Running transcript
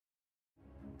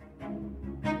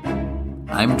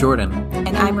I'm Jordan.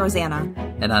 And I'm Rosanna.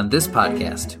 And on this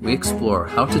podcast, we explore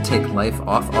how to take life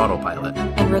off autopilot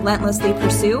and relentlessly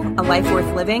pursue a life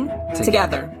worth living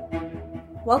together.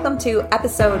 Welcome to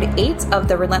episode 8 of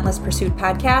the Relentless Pursuit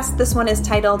podcast. This one is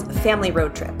titled Family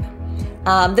Road Trip.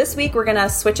 This week, we're going to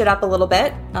switch it up a little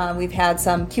bit. We've had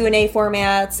some Q&A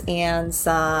formats and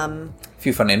some... A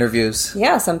few fun interviews.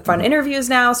 Yeah, some fun interviews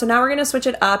now. So now we're going to switch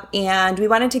it up, and we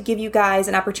wanted to give you guys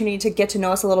an opportunity to get to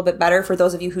know us a little bit better for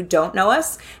those of you who don't know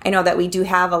us. I know that we do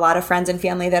have a lot of friends and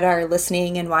family that are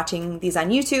listening and watching these on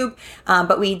YouTube,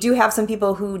 but we do have some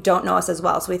people who don't know us as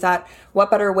well. So we thought, what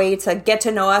better way to get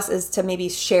to know us is to maybe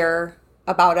share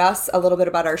about us, a little bit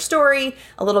about our story,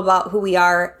 a little about who we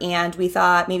are, and we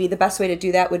thought maybe the best way to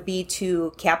do that would be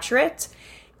to capture it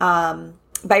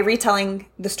by retelling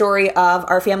the story of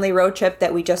our family road trip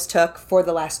that we just took for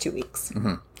the last 2 weeks.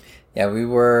 Mm-hmm. Yeah, we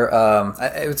were,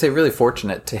 I would say, really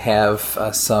fortunate to have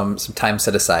some time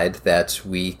set aside that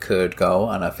we could go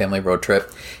on a family road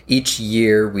trip. Each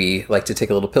year, we like to take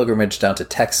a little pilgrimage down to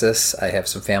Texas. I have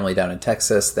some family down in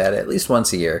Texas that at least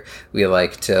once a year, we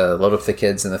like to load up the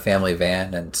kids in the family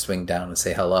van and swing down and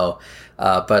say hello.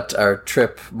 But our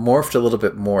trip morphed a little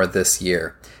bit more this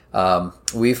year.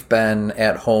 We've been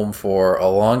at home for a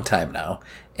long time now,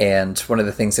 and one of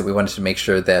the things that we wanted to make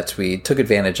sure that we took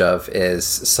advantage of is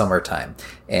summertime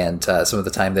and some of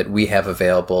the time that we have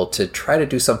available to try to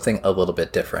do something a little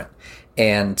bit different.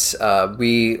 And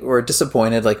we were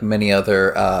disappointed, like many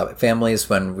other families,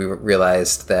 when we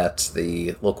realized that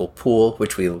the local pool,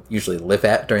 which we usually live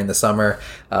at during the summer,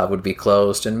 would be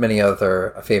closed, and many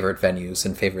other favorite venues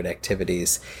and favorite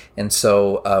activities. And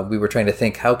so we were trying to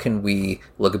think, how can we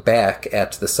look back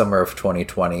at the summer of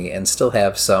 2020 and still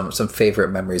have some favorite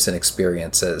memories and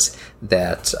experiences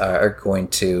that are going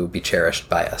to be cherished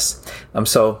by us.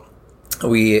 So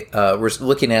we were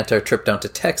looking at our trip down to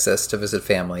Texas to visit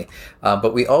family,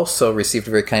 but we also received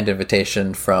a very kind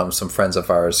invitation from some friends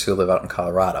of ours who live out in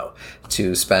Colorado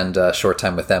to spend a short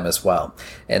time with them as well.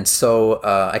 And so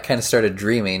I kind of started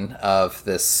dreaming of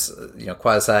this,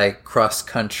 quasi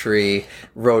cross-country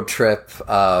road trip,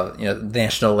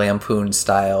 National Lampoon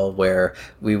style, where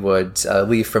we would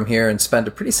leave from here and spend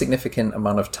a pretty significant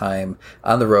amount of time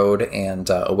on the road and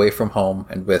away from home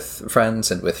and with friends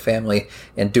and with family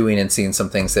and doing and seeing some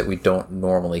things that we don't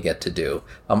normally get to do,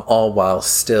 all while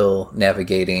still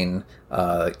navigating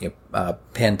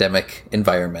pandemic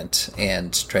environment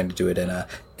and trying to do it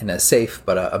in a safe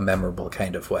but a memorable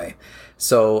kind of way.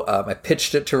 So I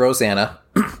pitched it to Rosanna.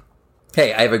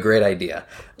 Hey, I have a great idea.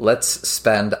 Let's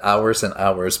spend hours and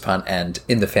hours upon end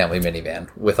in the family minivan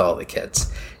with all the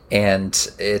kids. And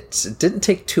it didn't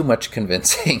take too much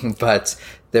convincing, but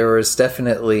there was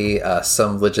definitely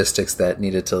some logistics that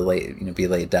needed to be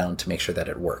laid down to make sure that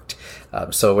it worked.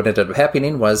 So what ended up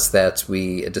happening was that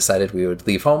we decided we would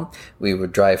leave home. We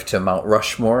would drive to Mount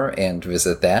Rushmore and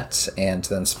visit that, and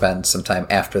then spend some time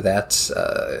after that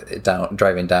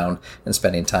driving down and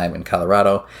spending time in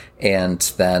Colorado. And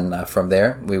then from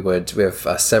there, we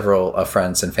have several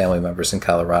friends and family members in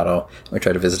Colorado. We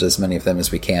try to visit as many of them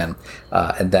as we can,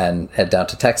 and then head down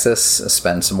to Texas,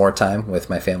 spend some more time with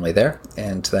my family there,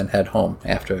 and then head home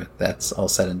after that's all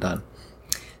said and done.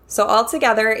 So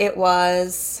altogether, it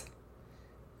was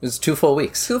 2 full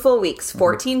weeks. 2 full weeks,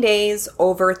 14 days,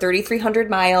 over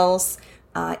 3,300 miles,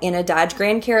 in a Dodge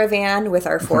Grand Caravan with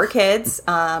our 4 kids,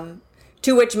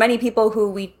 to which many people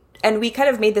we kind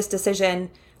of made this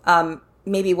decision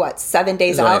maybe 7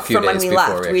 days out from when we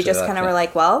left. We just kind of were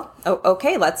like, well,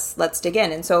 okay, let's dig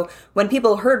in. And so when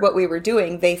people heard what we were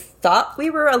doing, they thought we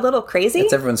were a little crazy.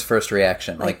 It's everyone's first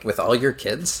reaction. Like with all your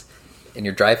kids and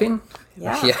you're driving?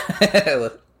 Yeah.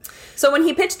 So when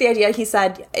he pitched the idea, he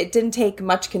said it didn't take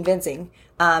much convincing.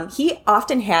 He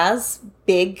often has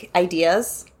big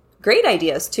ideas, great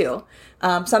ideas too.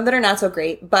 Some that are not so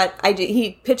great, but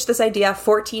he pitched this idea,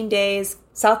 14 days,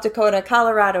 South Dakota,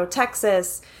 Colorado,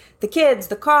 Texas, the kids,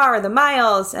 the car, the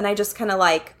miles, and I just kind of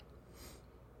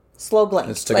slow blinked.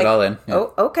 Just took it all in. Yeah.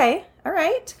 Oh, okay. All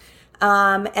right.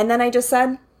 And then I just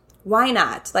said, why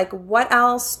not? What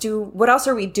else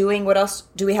are we doing? What else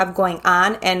do we have going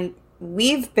on? And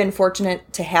we've been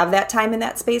fortunate to have that time in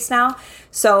that space now.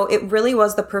 So it really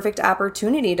was the perfect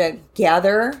opportunity to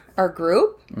gather our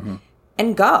group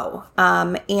and go.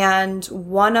 And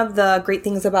one of the great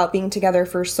things about being together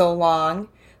for so long,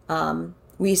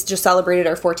 we just celebrated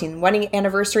our 14th wedding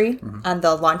anniversary on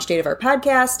the launch date of our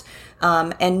podcast.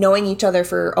 And knowing each other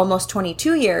for almost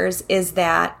 22 years is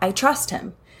that I trust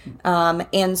him.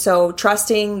 And so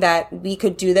trusting that we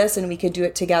could do this and we could do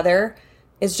it together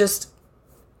is just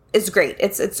is great.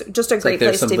 It's just a great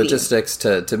there's place some to be. logistics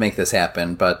to make this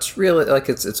happen, but really, like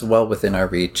it's well within our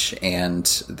reach, and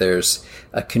there's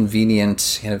a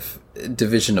convenient kind of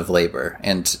division of labor.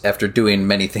 And after doing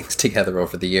many things together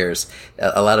over the years,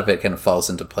 a lot of it kind of falls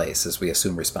into place as we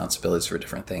assume responsibilities for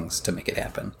different things to make it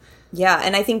happen. Yeah,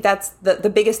 and I think that's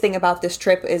the biggest thing about this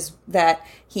trip is that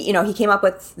he came up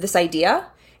with this idea,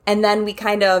 and then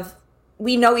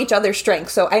we know each other's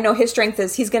strengths. So I know his strength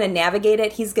is he's going to navigate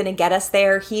it. He's going to get us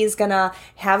there. He's going to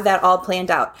have that all planned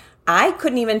out. I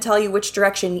couldn't even tell you which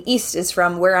direction east is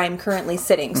from where I'm currently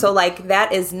sitting. So like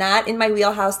that is not in my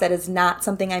wheelhouse. That is not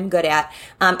something I'm good at.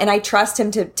 And I trust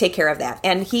him to take care of that.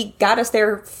 And he got us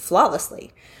there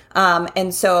flawlessly.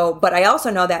 But I also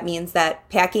know that means that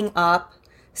packing up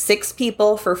 6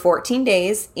 people for 14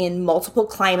 days in multiple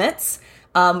climates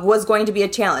was going to be a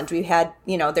challenge. We had,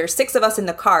 there's 6 of us in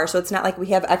the car, so it's not like we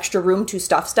have extra room to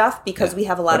stuff because we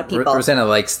have a lot of people. Rosanna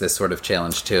likes this sort of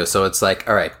challenge too. So it's like,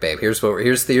 all right, babe, here's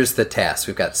the task.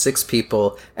 We've got 6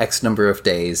 people, X number of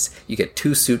days. You get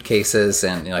 2 suitcases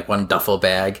and like 1 duffel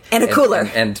bag and a cooler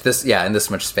and this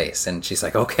much space. And she's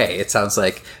like, okay, it sounds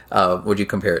like, would you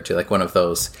compare it to like one of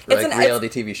those reality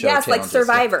TV show? Yes, like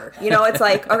Survivor. It's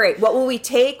like, all right, what will we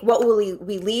take? What will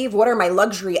we leave? What are my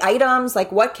luxury items?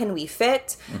 Like, what can we fit?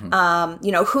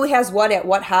 Mm-hmm. Who has what at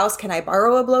what house? Can I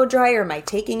borrow a blow dryer? Am I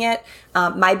taking it?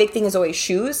 My big thing is always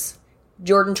shoes.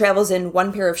 Jordan travels in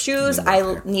 1 pair of shoes.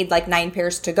 I need like 9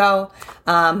 pairs to go.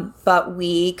 But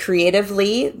we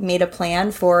creatively made a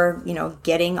plan for,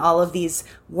 getting all of these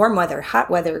warm weather,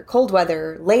 hot weather, cold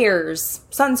weather, layers,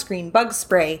 sunscreen, bug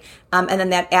spray. And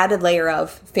then that added layer of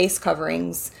face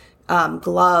coverings,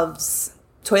 gloves,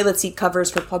 toilet seat covers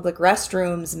for public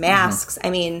restrooms, masks.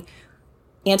 Mm-hmm.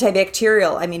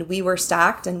 Antibacterial. We were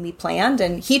stocked and we planned,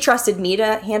 and he trusted me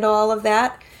to handle all of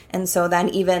that. And so then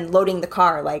even loading the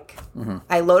car,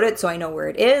 I load it so I know where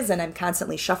it is, and I'm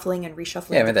constantly shuffling and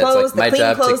reshuffling the clothes, the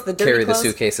clean clothes, the dirty carry clothes. the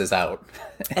suitcases out.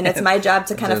 And it's my job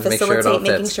to kind of facilitate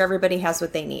making sure everybody has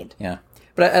what they need. Yeah.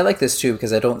 But I like this too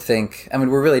because I don't think,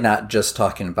 we're really not just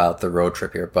talking about the road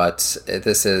trip here, but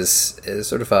this is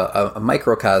sort of a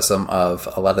microcosm of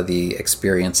a lot of the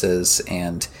experiences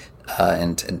and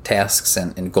tasks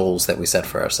and goals that we set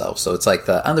for ourselves. So it's like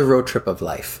on the road trip of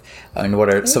life.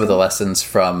 What are some of the lessons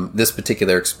from this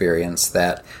particular experience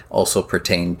that also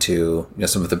pertain to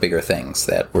some of the bigger things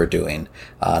that we're doing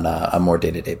on a more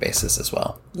day-to-day basis as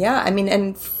well? Yeah,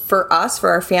 and for us, for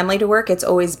our family to work, it's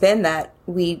always been that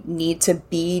we need to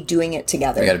be doing it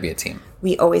together. We got to be a team.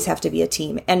 We always have to be a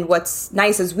team. And what's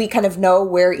nice is we kind of know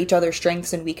where each other's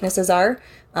strengths and weaknesses are.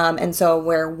 And so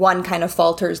where one kind of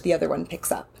falters, the other one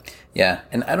picks up. Yeah.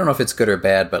 And I don't know if it's good or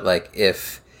bad, but I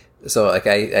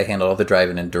handle all the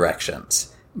driving and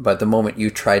directions. But the moment you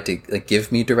tried to give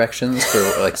me directions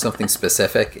for something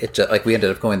specific, it just we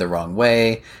ended up going the wrong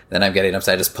way. Then I'm getting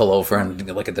upset. I just pull over and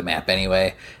look at the map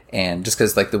anyway. And just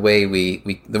because the way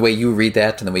the way you read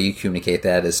that and the way you communicate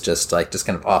that is just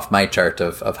kind of off my chart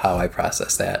of how I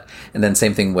process that. And then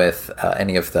same thing with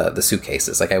any of the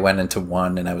suitcases. I went into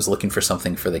one and I was looking for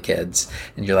something for the kids,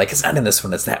 and you're like, it's not in this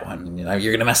one, it's that one. And,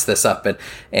 you're gonna mess this up,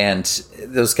 and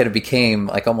those kind of became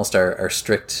almost our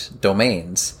strict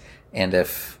domains. And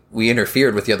if we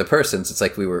interfered with the other persons, it's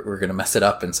like we're going to mess it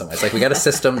up in some ways. We got a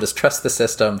system, just trust the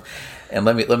system, and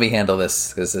let me handle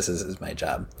this because this is my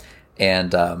job.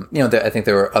 And, I think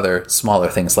there were other smaller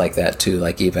things like that too,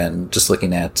 even just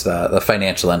looking at the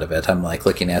financial end of it. I'm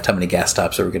looking at how many gas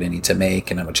stops are we going to need to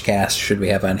make and how much cash should we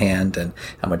have on hand and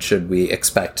how much should we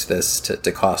expect this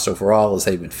to cost overall? Is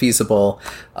that even feasible?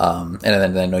 And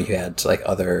then I know you had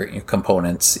other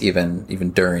components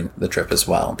even during the trip as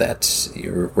well that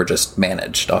were just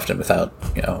managed often without,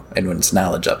 anyone's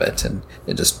knowledge of it, and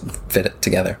it just fit it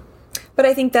together. But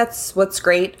I think that's what's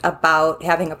great about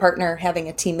having a partner, having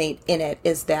a teammate in it,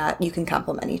 is that you can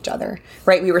complement each other,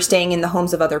 right? We were staying in the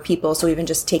homes of other people, so even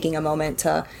just taking a moment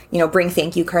to, bring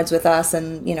thank you cards with us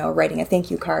and, writing a thank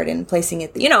you card and placing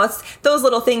it, it's those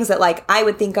little things that I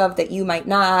would think of that you might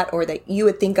not, or that you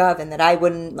would think of and that I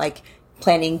wouldn't,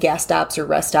 planning gas stops or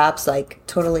rest stops,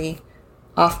 totally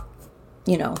off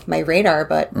my radar,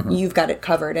 but you've got it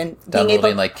covered. And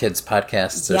downloading kids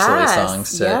podcasts or silly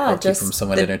songs to keep them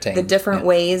somewhat entertained. The different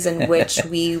ways in which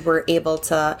we were able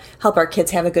to help our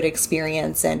kids have a good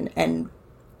experience and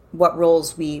what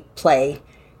roles we play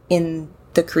in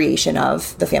the creation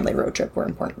of the family road trip were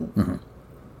important. Mm-hmm.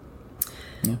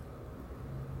 Yeah.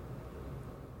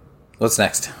 What's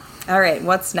next? All right,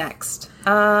 what's next?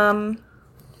 So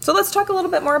let's talk a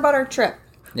little bit more about our trip.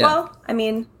 Yeah. Well,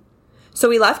 so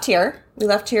we left here. We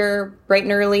left here bright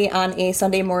and early on a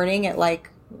Sunday morning at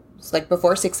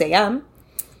before 6 a.m.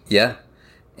 Yeah.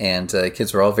 And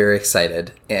kids were all very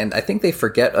excited. And I think they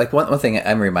forget, like one thing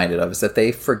I'm reminded of is that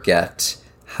they forget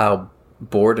how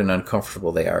bored and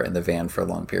uncomfortable they are in the van for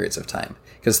long periods of time.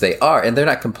 Because they are, and they're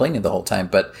not complaining the whole time,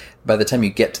 but by the time you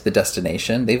get to the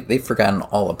destination, they've forgotten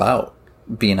all about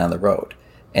being on the road.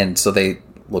 And so they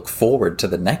look forward to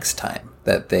the next time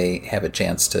that they have a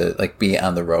chance to like be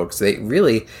on the road. Because they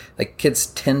really, like, kids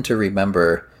tend to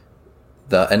remember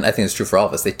and I think it's true for all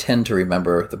of us, they tend to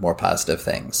remember the more positive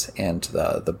things, and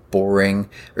the boring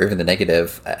or even the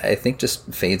negative, I think,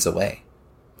 just fades away.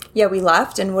 Yeah, we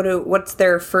left, and what's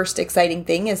their first exciting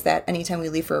thing is that anytime we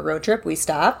leave for a road trip, we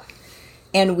stop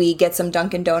and we get some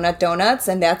Dunkin' Donuts,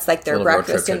 and that's like their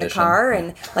breakfast in the car,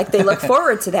 and like they look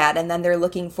forward to that, and then they're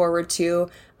looking forward to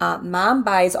Mom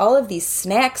buys all of these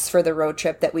snacks for the road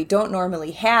trip that we don't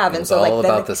normally have, and so like all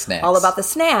about the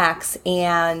snacks,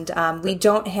 and we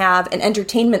don't have an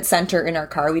entertainment center in our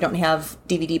car. We don't have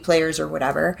DVD players or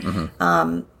whatever.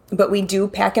 But we do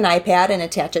pack an iPad and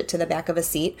attach it to the back of a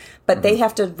seat. But they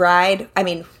have to ride. I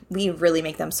mean, we really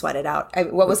make them sweat it out.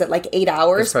 What was it, like 8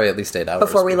 hours? It's probably at least 8 hours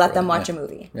before we let them watch a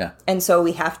movie. Yeah. And so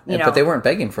we have, you know. But they weren't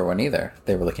begging for one either.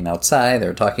 They were looking outside. They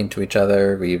were talking to each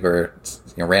other. We were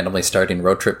randomly starting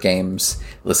road trip games,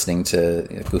 listening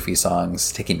to goofy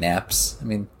songs, taking naps. I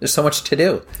mean, there's so much to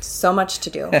do. So much to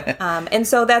do. And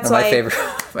so that's why...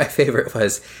 My favorite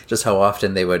was just how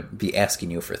often they would be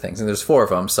asking you for things. And there's 4 of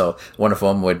them, so one of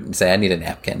them would say, I need a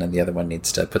napkin, and the other one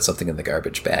needs to put something in the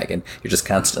garbage bag. And you're just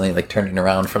constantly like turning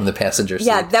around from the passenger seat.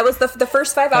 Yeah, that was the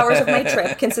first 5 hours of my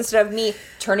trip consisted of me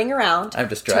turning around. I'm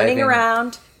just driving.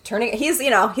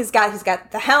 He's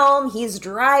got the helm, he's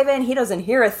driving, he doesn't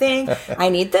hear a thing. I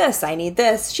need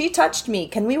this. She touched me.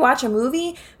 Can we watch a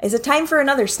movie? Is it time for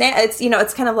another snack?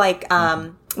 It's kind of like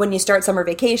when you start summer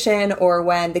vacation, or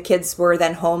when the kids were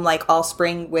then home like all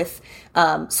spring with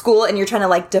school, and you're trying to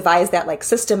like devise that like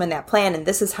system and that plan, and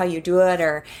this is how you do it,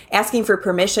 or asking for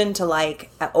permission to like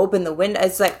open the window.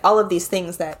 It's like all of these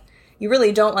things that you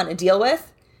really don't want to deal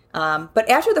with. But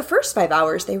after the first 5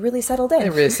 hours, they really settled in. Yeah.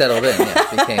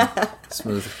 It became a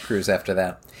smooth cruise after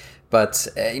that. But,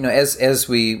 as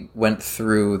we went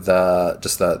through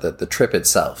the trip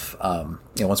itself,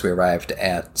 once we arrived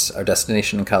at our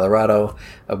destination in Colorado,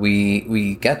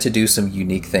 we got to do some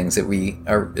unique things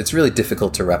that it's really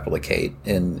difficult to replicate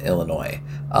in Illinois.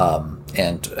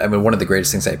 And I mean, one of the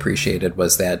greatest things I appreciated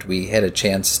was that we had a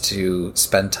chance to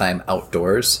spend time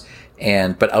outdoors,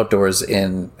 but outdoors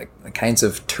in kinds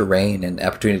of terrain, and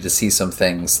opportunity to see some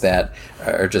things that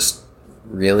are just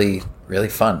really, really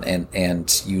fun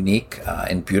and unique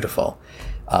and beautiful.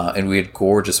 And we had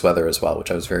gorgeous weather as well,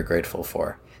 which I was very grateful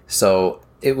for. So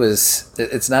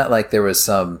it's not like there was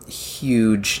some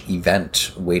huge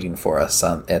event waiting for us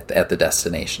at the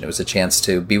destination. It was a chance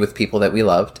to be with people that we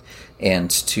loved,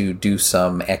 and to do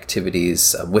some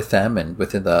activities with them and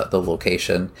within the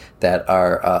location that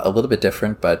are a little bit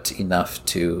different, but enough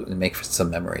to make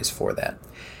some memories for that.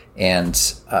 And,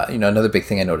 another big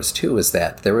thing I noticed too is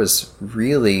that there was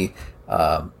really,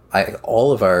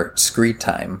 all of our screen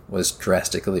time was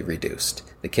drastically reduced.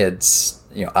 The kids,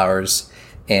 ours,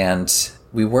 and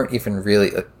we weren't even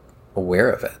really aware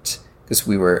of it, because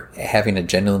we were having a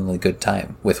genuinely good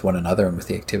time with one another and with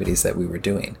the activities that we were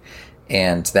doing.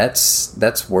 And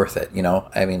that's worth it.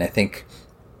 I mean, I think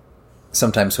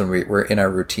sometimes when we're in our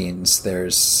routines,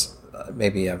 there's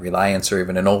maybe a reliance or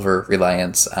even an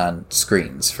over-reliance on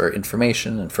screens for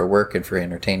information and for work and for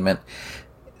entertainment.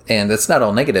 And that's not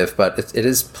all negative, but it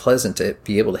is pleasant to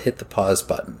be able to hit the pause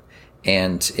button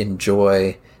and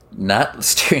enjoy not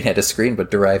staring at a screen,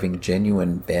 but deriving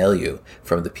genuine value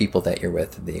from the people that you're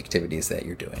with and the activities that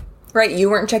you're doing. Right. You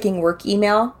weren't checking work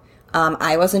email.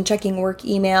 I wasn't checking work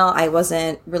email. I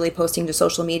wasn't really posting to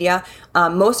social media.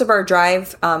 Most of our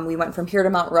drive, we went from here to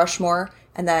Mount Rushmore,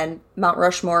 and then Mount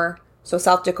Rushmore, so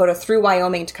South Dakota, through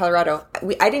Wyoming to Colorado.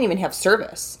 I didn't even have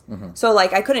service. Mm-hmm. So,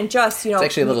 like, I couldn't just, It's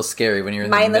actually a little scary when you're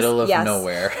in the middle of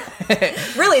nowhere.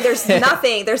 Really, there's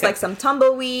nothing. There's, like, some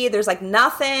tumbleweed. There's, like,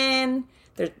 nothing.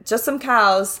 There's just some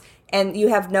cows, and you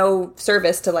have no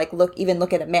service to, like, look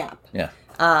at a map. Yeah.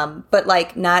 But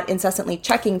like not incessantly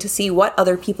checking to see what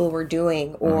other people were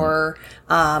doing, or,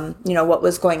 what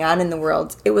was going on in the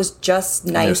world. It was just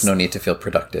nice. There's no need to feel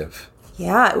productive.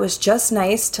 Yeah, it was just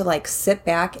nice to like sit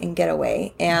back and get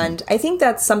away. And I think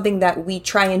that's something that we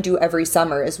try and do every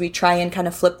summer, is we try and kind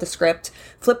of flip the script,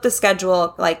 flip the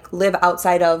schedule, like live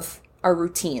outside of our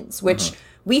routines, which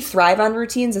we thrive on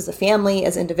routines as a family,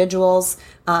 as individuals.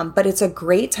 But it's a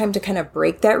great time to kind of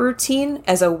break that routine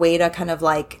as a way to kind of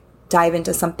like dive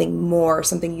into something more,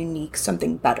 something unique,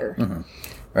 something better. Mm-hmm.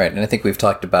 Right. And I think we've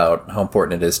talked about how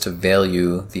important it is to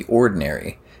value the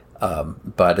ordinary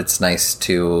But it's nice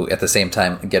to, at the same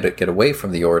time, get away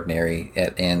from the ordinary,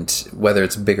 and whether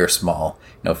it's big or small,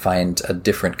 find a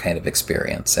different kind of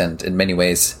experience. And in many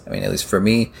ways, I mean, at least for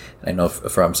me, and I know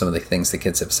from some of the things the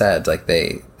kids have said, like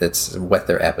it's whet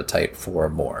their appetite for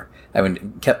more. I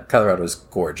mean, Colorado is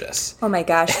gorgeous. Oh my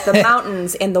gosh, the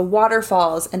mountains and the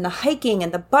waterfalls and the hiking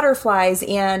and the butterflies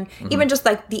and even just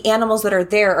like the animals that are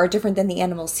there are different than the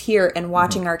animals here. And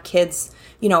watching our kids,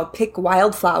 pick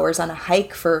wildflowers on a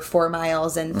hike for 4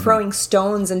 miles and throwing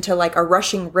stones into like a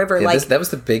rushing river. Yeah, that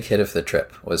was the big hit of the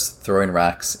trip, was throwing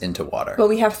rocks into water. Well,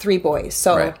 we have 3 boys,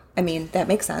 so right. I mean, that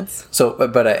makes sense. So,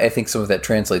 but I think some of that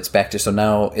translates back to, so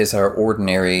now is our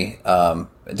ordinary,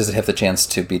 does it have the chance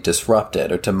to be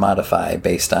disrupted or to modify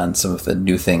based on some of the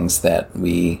new things that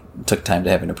we took time to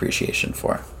have an appreciation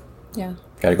for? Yeah.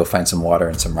 Got to go find some water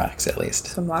and some rocks, at least.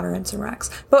 Some water and some rocks.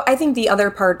 But I think the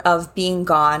other part of being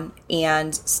gone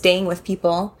and staying with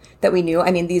people that we knew,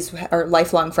 I mean, these are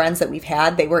lifelong friends that we've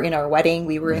had. They were in our wedding.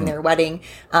 We were in their wedding.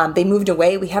 They moved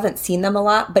away. We haven't seen them a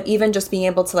lot. But even just being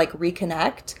able to like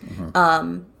reconnect,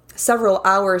 several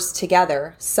hours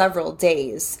together, several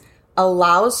days,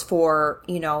 allows for,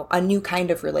 a new kind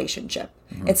of relationship.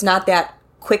 It's not that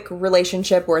quick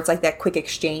relationship where it's like that quick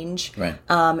exchange. Right.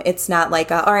 It's not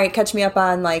like, all right, catch me up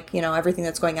on like, everything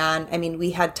that's going on. I mean, we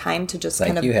had time to just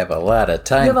kind of... You have a lot of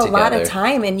time together. You have a lot of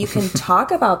time, and you can talk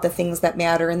about the things that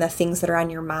matter and the things that are on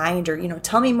your mind, or,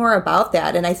 tell me more about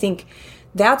that. And I think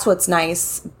that's what's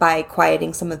nice by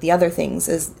quieting some of the other things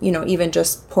is, even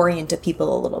just pouring into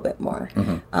people a little bit more,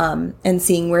 and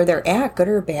seeing where they're at, good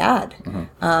or bad.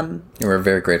 We're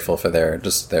very grateful for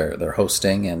their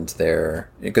hosting and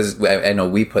because I know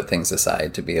we put things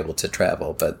aside to be able to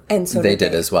travel, but and so they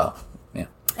did as well. Yeah.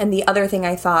 And the other thing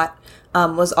I thought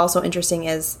was also interesting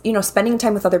is, spending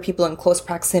time with other people in close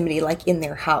proximity, like in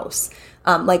their house,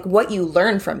 like what you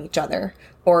learn from each other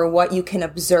or what you can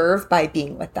observe by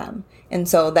being with them. And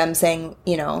so them saying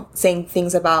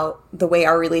things about the way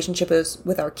our relationship is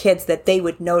with our kids that they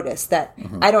would notice that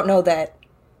I don't know that,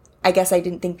 I guess I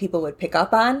didn't think people would pick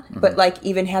up on, but like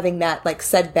even having that like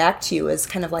said back to you is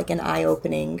kind of like an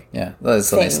eye-opening. Yeah,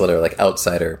 that's a nice little like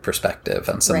outsider perspective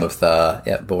on some of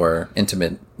the more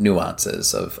intimate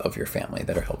nuances of your family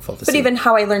that are helpful to see. But even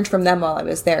how I learned from them while I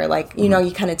was there, like,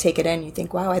 you kind of take it in, you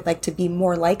think, wow, I'd like to be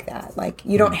more like that. Like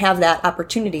you don't have that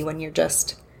opportunity when you're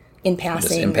just in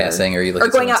passing, or you look or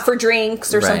going out for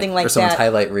drinks or something like that. Or someone's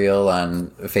highlight reel on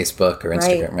Facebook or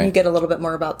Instagram, right? You get a little bit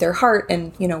more about their heart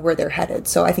and, where they're headed.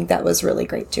 So I think that was really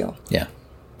great too. Yeah.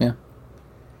 Yeah.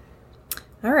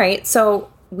 All right.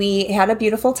 So we had a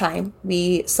beautiful time.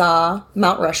 We saw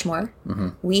Mount Rushmore.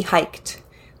 We hiked.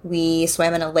 We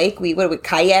swam in a lake. We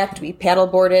kayaked. We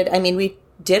paddleboarded. I mean, we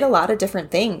did a lot of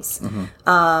different things.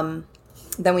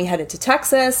 Then we headed to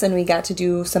Texas, and we got to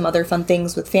do some other fun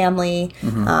things with family.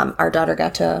 Our daughter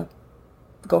got to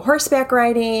go horseback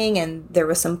riding, and there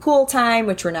was some pool time,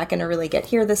 which we're not going to really get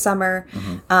here this summer.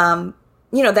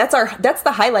 That's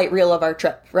the highlight reel of our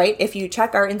trip, right? If you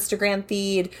check our Instagram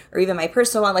feed or even my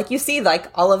personal one, like you see like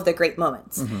all of the great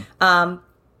moments.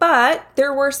 But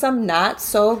there were some not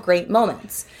so great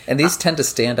moments. And these tend to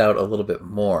stand out a little bit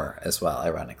more as well,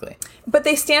 ironically. But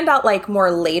they stand out like more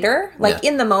later, like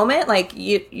in the moment, like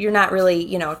you're not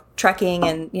really, trekking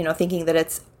and, thinking that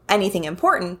it's anything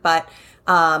important, but,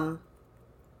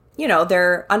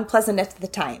 they're unpleasant at the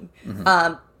time.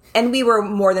 And we were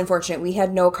more than fortunate. We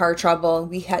had no car trouble.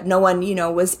 We had no one,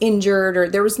 was injured, or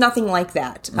there was nothing like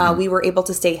that. We were able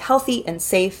to stay healthy and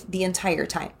safe the entire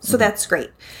time. So that's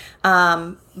great.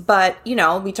 But,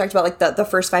 we talked about like the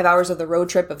first 5 hours of the road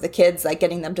trip of the kids, like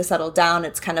getting them to settle down.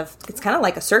 It's kind of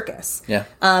like a circus. Yeah.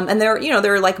 And there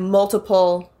were like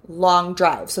multiple long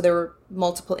drives. So there were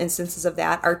multiple instances of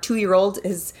that. Our 2-year-old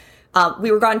is,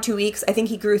 we were gone 2 weeks. I think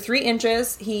he grew 3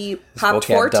 inches. He popped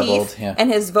 4 teeth,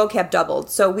 and his vocab doubled.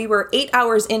 So we were 8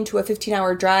 hours into a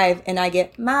 15-hour drive, and I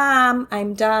get, "Mom,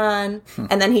 I'm done,"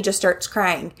 and then he just starts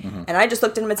crying, and I just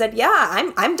looked at him and said,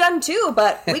 "Yeah, I'm done too,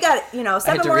 but we got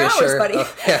 7 more hours, buddy."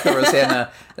 Rosanna,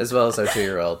 as well as our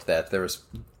 2-year-old, that there was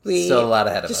still a lot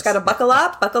ahead of us. Just got to buckle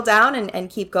up, buckle down, and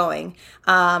keep going.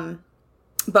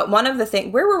 But one of the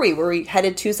things, where were we? Were we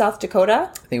headed to South Dakota?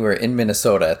 I think we were in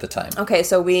Minnesota at the time. Okay,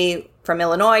 so we, from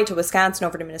Illinois to Wisconsin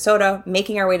over to Minnesota,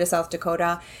 making our way to South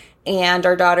Dakota. And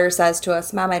our daughter says to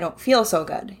us, "Mom, I don't feel so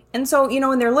good." And so,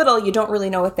 when they're little, you don't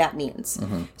really know what that means.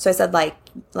 So I said, like,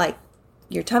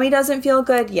 your tummy doesn't feel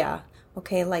good? Yeah.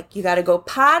 Okay, like, you got to go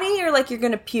potty, or like you're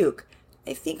going to puke?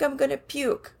 I think I'm going to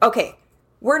puke. Okay.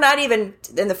 We're not even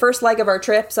in the first leg of our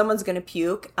trip. Someone's going to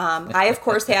puke. I, of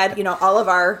course, had, all of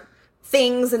our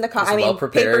things in the car. Just I mean, well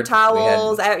prepared. paper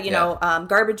towels, We had-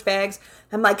 garbage bags.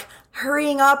 I'm like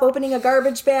hurrying up, opening a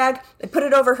garbage bag. I put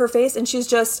it over her face, and she's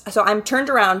just, so I'm turned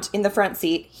around in the front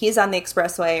seat. He's on the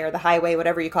expressway or the highway,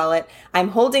 whatever you call it. I'm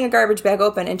holding a garbage bag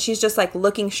open, and she's just like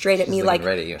looking straight at me like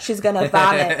right at you. she's going to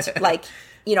vomit, like,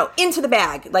 into the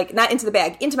bag, like not into the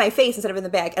bag, into my face instead of in the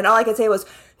bag. And all I could say was,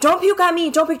 don't puke on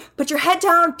me. Don't puke. Put your head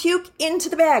down. Puke into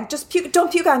the bag. Just puke.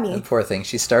 Don't puke on me. The poor thing.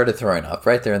 She started throwing up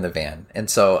right there in the van.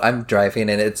 And so I'm driving,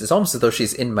 and it's almost as though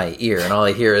she's in my ear. And all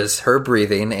I hear is her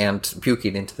breathing and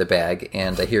puking into the bag.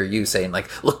 And I hear you saying,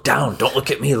 like, look down. Don't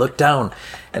look at me. Look down.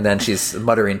 And then she's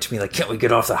muttering to me, like, can't we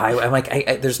get off the highway? I'm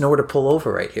like, there's nowhere to pull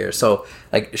over right here. So,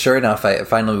 like, sure enough,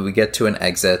 finally we get to an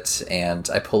exit, and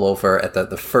I pull over at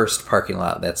the first parking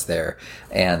lot that's there.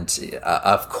 And,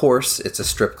 of course, it's a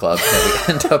strip club that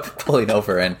we end up pulling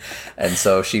over in. And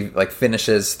so she, like,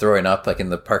 finishes throwing up, like, in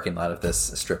the parking lot of this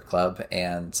strip club.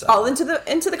 And all into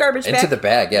the garbage bag. into the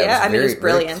bag, yeah. It was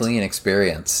brilliant. Very clean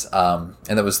experience. And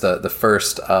that was the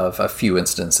first of a few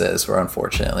instances where,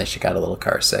 unfortunately, she got a little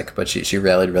car sick. But she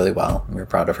rallied really well. We were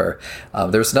proud of her.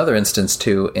 There was another instance,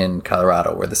 too, in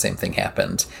Colorado where the same thing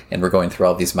happened. And we're going through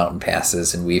all these mountain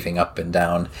passes and weaving up and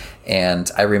down.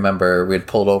 And I remember we had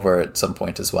pulled over at some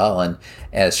point as well. And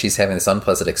as she's having this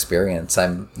unpleasant experience,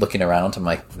 I'm looking around. I'm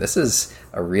like, this is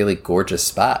a really gorgeous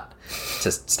spot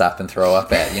to stop and throw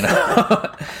up at,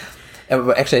 And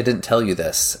actually, I didn't tell you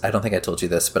this. I don't think I told you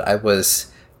this, but I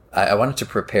wanted to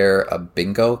prepare a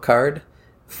bingo card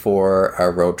for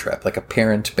our road trip, like a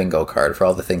parent bingo card for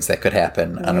all the things that could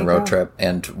happen on a road trip.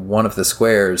 And one of the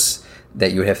squares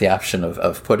that you would have the option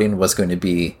of putting was going to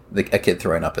be a kid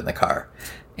throwing up in the car.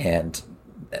 And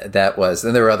that was,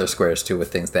 and there were other squares too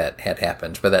with things that had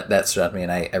happened, but that stood out to me,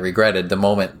 and I regretted the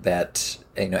moment that,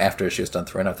 after she was done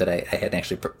throwing up, that I hadn't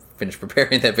actually finished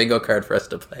preparing that bingo card for us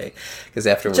to play, because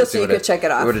afterwards just so you could check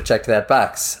it off. We would have checked that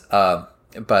box.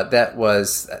 But that's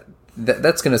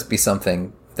going to be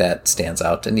something that stands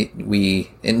out, and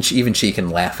even she can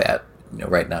laugh at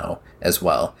right now as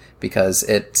well, because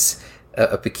it's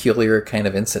a peculiar kind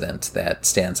of incident that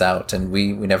stands out, and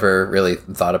we never really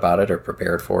thought about it or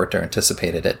prepared for it or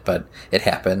anticipated it, but it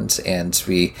happened, and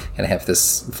we kind of have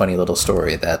this funny little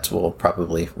story that we'll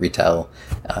probably retell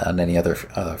on any other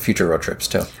future road trips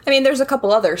too. I mean, there's a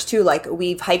couple others too, like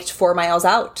we've hiked 4 miles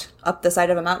out up the side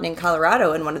of a mountain in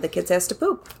Colorado, and one of the kids has to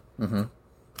poop. Mm-hmm.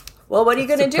 Well, what are you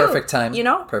going to do? Perfect time.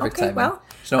 Perfect time. Well,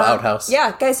 there's no outhouse.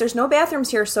 Yeah, guys, there's no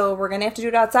bathrooms here, so we're going to have to do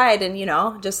it outside. And,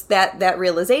 just that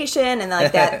realization and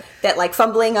like that like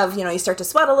fumbling of, you start to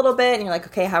sweat a little bit and you're like,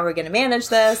 okay, how are we going to manage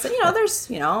this? And, there's,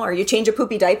 or you change a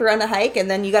poopy diaper on the hike and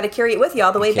then you got to carry it with you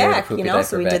all the way back,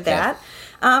 so we did that.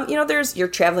 Yeah. You're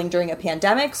traveling during a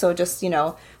pandemic. So just,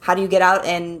 how do you get out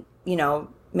and,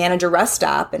 manage a rest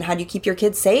stop, and how do you keep your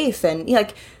kids safe? And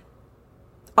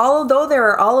although there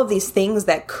are all of these things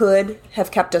that could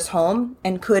have kept us home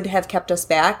and could have kept us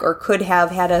back, or could have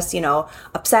had us,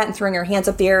 upset and throwing our hands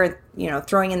up the air,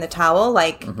 throwing in the towel,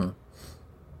 like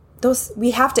those,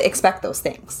 we have to expect those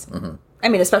things. Mm-hmm. I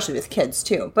mean, especially with kids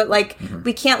too, but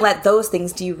we can't let those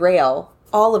things derail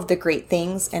all of the great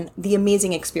things and the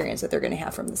amazing experience that they're going to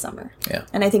have from the summer. Yeah.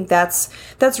 And I think that's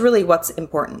really what's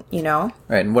important, Right.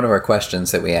 And one of our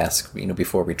questions that we ask,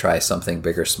 before we try something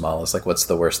big or small is like, what's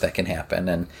the worst that can happen?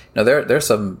 And, there's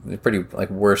some pretty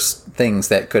worse things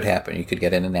that could happen. You could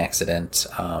get in an accident.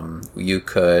 You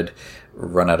could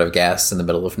run out of gas in the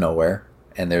middle of nowhere.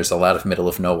 And there's a lot of middle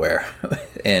of nowhere.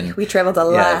 And we traveled a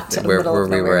lot where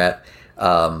we were at.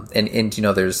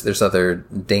 There's other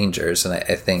dangers, and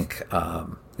I think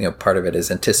part of it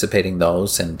is anticipating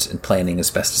those and planning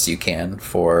as best as you can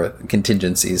for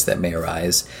contingencies that may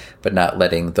arise, but not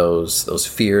letting those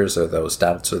fears or those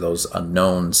doubts or those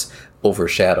unknowns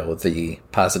overshadow the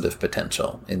positive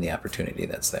potential in the opportunity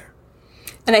that's there.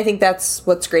 And I think that's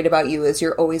what's great about you, is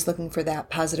you're always looking for that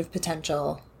positive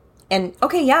potential. And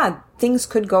okay, yeah, things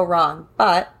could go wrong,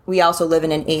 but we also live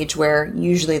in an age where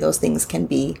usually those things can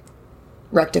be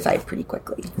rectified pretty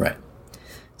quickly. Right.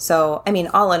 So, I mean,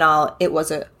 all in all, it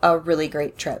was a really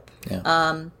great trip. Yeah.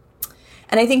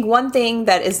 And I think one thing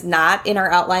that is not in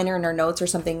our outline or in our notes or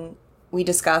something we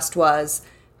discussed was,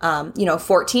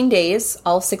 14 days,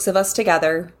 all 6 of us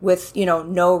together with,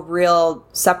 no real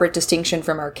separate distinction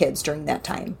from our kids during that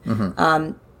time.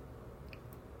 Mm-hmm.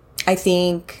 I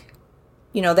think,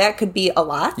 that could be a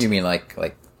lot. You mean like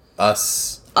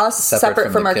us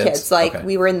separate from our kids. Like, okay.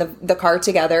 We were in the car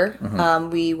together. Mm-hmm.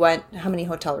 We went, how many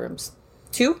hotel rooms?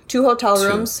 Two hotel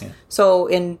rooms. Yeah. So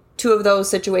in 2 of those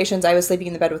situations, I was sleeping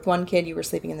in the bed with one kid. You were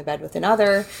sleeping in the bed with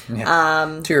another. Yeah.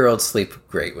 2-year-olds sleep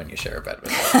great when you share a bed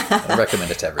with them. I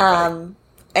recommend it to everybody.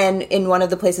 and in one of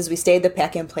the places we stayed, the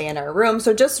pack and play in our room.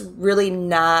 So just really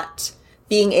not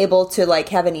being able to like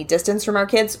have any distance from our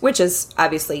kids, which is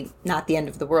obviously not the end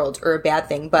of the world or a bad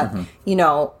thing, but you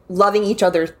know, loving each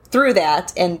other through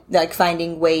that and like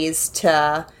finding ways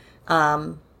to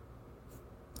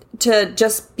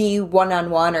just be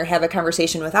one-on-one or have a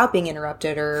conversation without being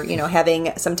interrupted, or, you know,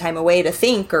 having some time away to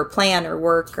think or plan or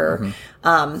work or,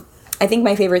 I think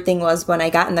my favorite thing was when I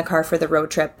got in the car for the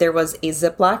road trip, there was a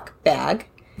Ziploc bag,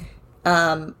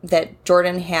 that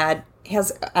Jordan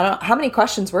has, I don't know, how many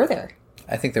questions were there?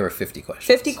 I think there were 50 questions.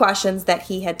 50 questions that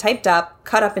he had typed up,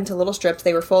 cut up into little strips.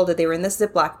 They were folded. They were in this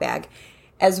Ziploc bag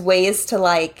as ways to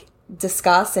like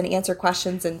discuss and answer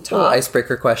questions and talk. Little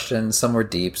icebreaker questions. Some were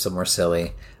deep, some were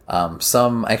silly.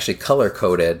 Some actually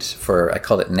color-coded for, I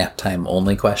called it nap time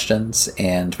only questions,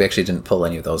 and we actually didn't pull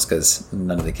any of those because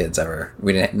none of the kids ever,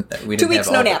 we didn't 2 weeks,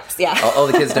 have no naps, yeah. all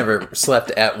the kids never slept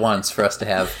at once for us to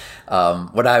have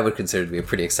what I would consider to be a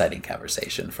pretty exciting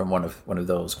conversation from one of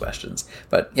those questions.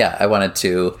 But yeah, I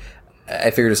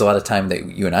figured there's a lot of time that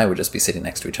you and I would just be sitting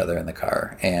next to each other in the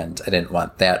car, and I didn't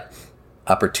want that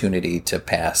opportunity to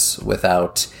pass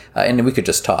without, and we could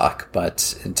just talk,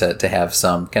 but to have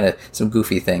some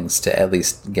goofy things to at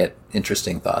least get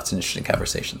interesting thoughts and interesting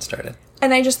conversations started.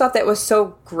 And I just thought that was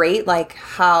so great, like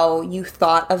how you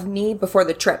thought of me before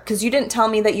the trip, because you didn't tell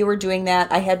me that you were doing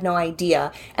that. I had no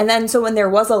idea. And then so when there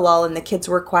was a lull and the kids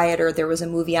were quiet, or there was a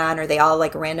movie on, or they all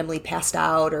like randomly passed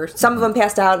out, or some of them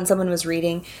passed out and someone was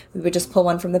reading, we would just pull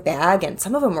one from the bag, and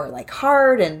some of them were like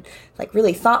hard and like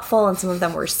really thoughtful, and some of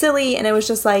them were silly. And it was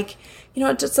just like, you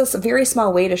know, just a very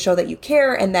small way to show that you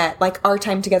care and that like our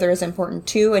time together is important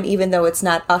too. And even though it's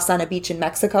not us on a beach in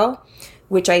Mexico,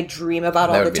 which I dream about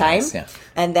all the time, nice, yeah.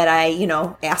 And that I, you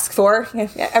know, ask for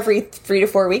every 3 to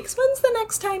 4 weeks. When's the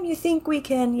next time you think we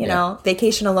can, you know,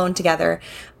 vacation alone together?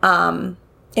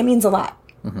 It means a lot.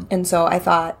 And so I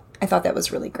thought that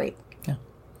was really great. Yeah.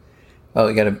 Well,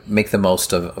 you got to make the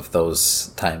most of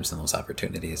those times and those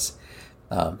opportunities.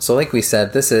 So like we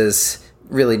said, this is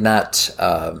really not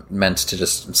meant to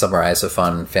just summarize a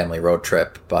fun family road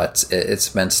trip, but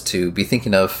it's meant to be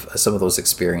thinking of some of those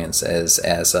experiences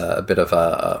as a bit of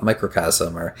a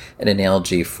microcosm or an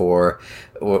analogy for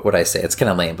what I say. It's kind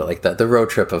of lame, but like the road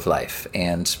trip of life,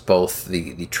 and both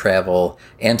the travel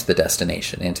and the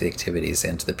destination and the activities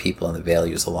and the people and the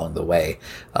values along the way.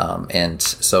 And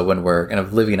so when we're kind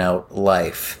of living out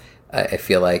life, I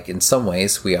feel like in some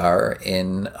ways we are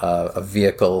in a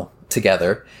vehicle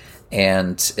together,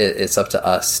 and it's up to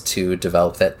us to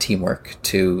develop that teamwork,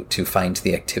 to find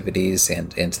the activities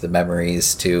and the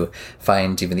memories, to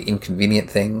find even the inconvenient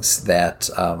things that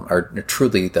are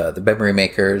truly the memory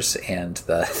makers, and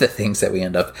the things that we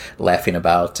end up laughing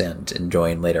about and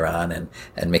enjoying later on, and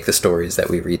make the stories that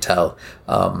we retell.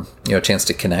 A chance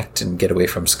to connect and get away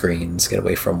from screens, get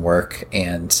away from work.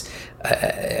 And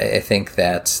I think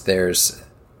that there's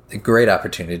a great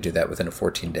opportunity to do that within a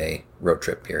 14-day road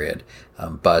trip period.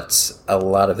 But a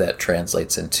lot of that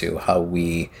translates into how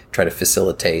we try to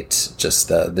facilitate just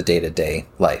the day-to-day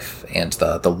life and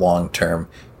the long-term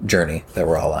journey that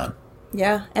we're all on.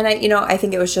 Yeah. And I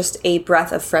think it was just a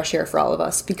breath of fresh air for all of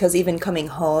us, because even coming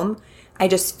home, I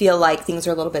just feel like things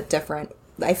are a little bit different.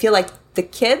 I feel like the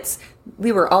kids,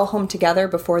 we were all home together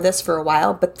before this for a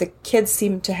while, but the kids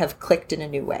seem to have clicked in a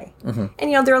new way. And,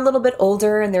 they're a little bit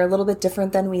older and they're a little bit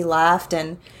different than we left.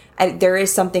 And there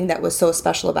is something that was so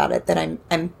special about it that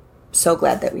I'm so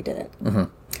glad that we did it.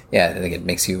 Yeah, I think it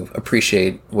makes you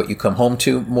appreciate what you come home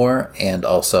to more, and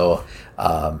also,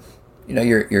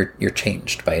 you're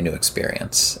changed by a new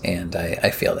experience. And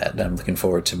I feel that, and I'm looking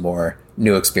forward to more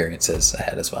new experiences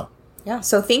ahead as well. Yeah.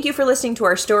 So thank you for listening to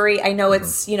our story. I know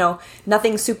it's,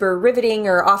 nothing super riveting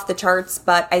or off the charts,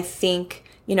 but I think,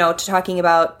 talking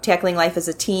about tackling life as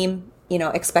a team,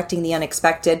 expecting the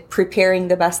unexpected, preparing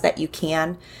the best that you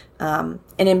can, and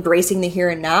embracing the here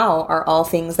and now are all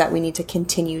things that we need to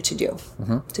continue to do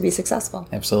to be successful.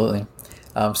 Absolutely.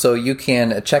 So you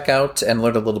can check out and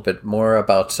learn a little bit more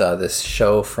about this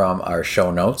show from our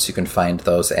show notes. You can find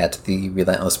those at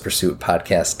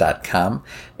therelentlesspursuitpodcast.com.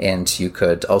 And you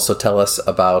could also tell us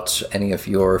about any of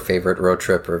your favorite road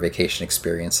trip or vacation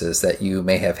experiences that you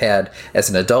may have had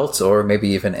as an adult or maybe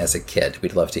even as a kid.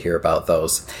 We'd love to hear about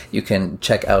those. You can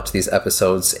check out these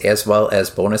episodes as well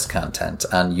as bonus content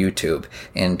on YouTube.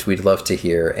 And we'd love to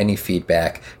hear any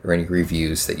feedback or any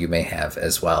reviews that you may have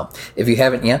as well. If you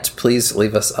haven't yet, please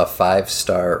leave us a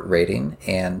 5-star rating,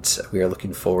 and we are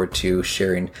looking forward to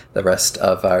sharing the rest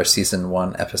of our season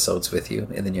 1 episodes with you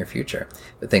in the near future.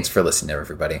 But thanks for listening,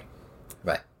 everybody.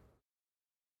 Bye.